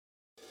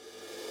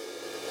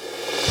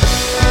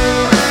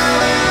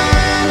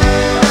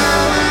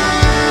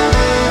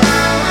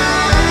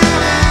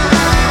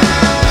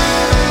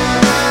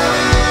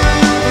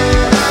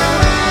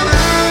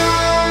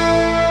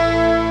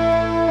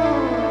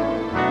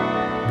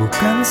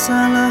Bukan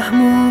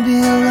salahmu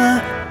bila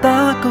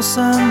tak kau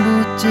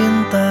sambut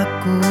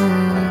cintaku,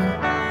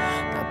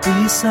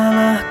 tapi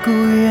salahku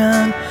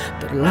yang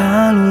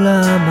terlalu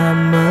lama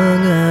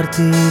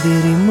mengerti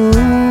dirimu.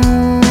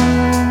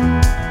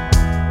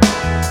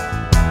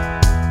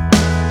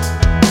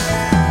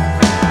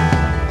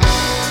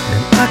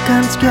 Dan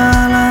akan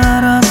segala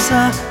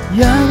rasa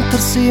yang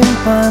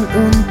tersimpan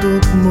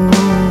untukmu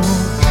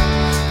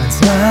kan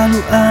selalu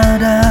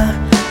ada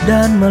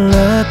dan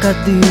melekat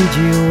di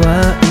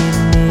jiwa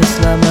ini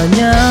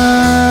selamanya.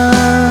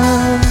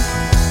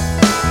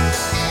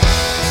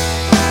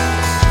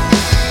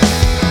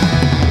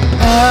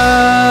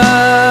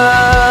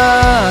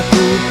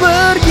 Aku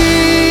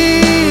pergi,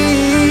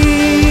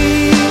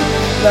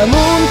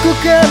 namun ku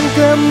kan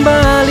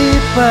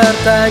kembali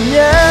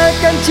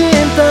pertanyakan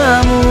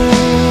cintamu.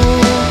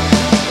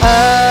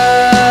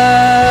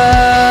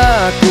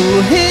 Aku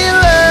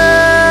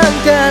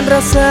hilangkan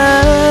rasa,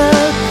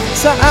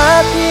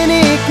 saat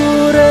ini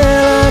ku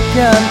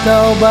relakan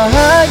kau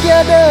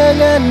bahagia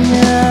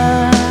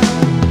dengannya.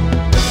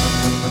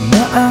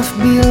 Maaf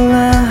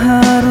bila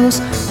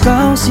harus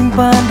kau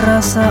simpan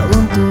rasa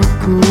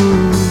untukku,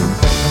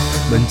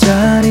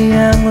 mencari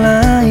yang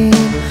lain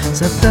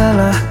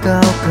setelah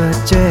kau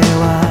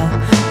kecewa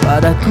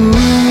padaku.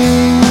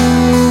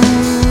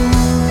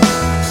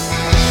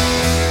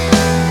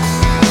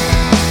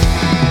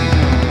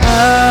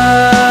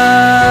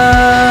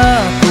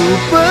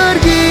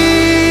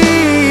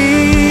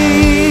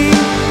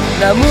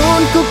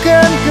 Namun ku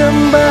kan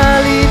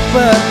kembali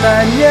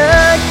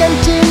pertanyakan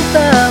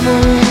cintamu.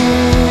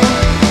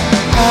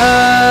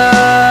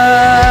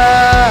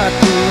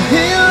 Aku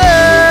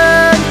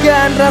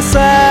hilangkan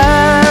rasa,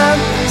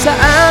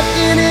 saat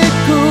ini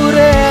ku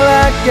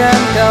relakan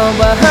kau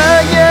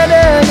bahagia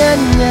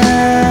dengannya.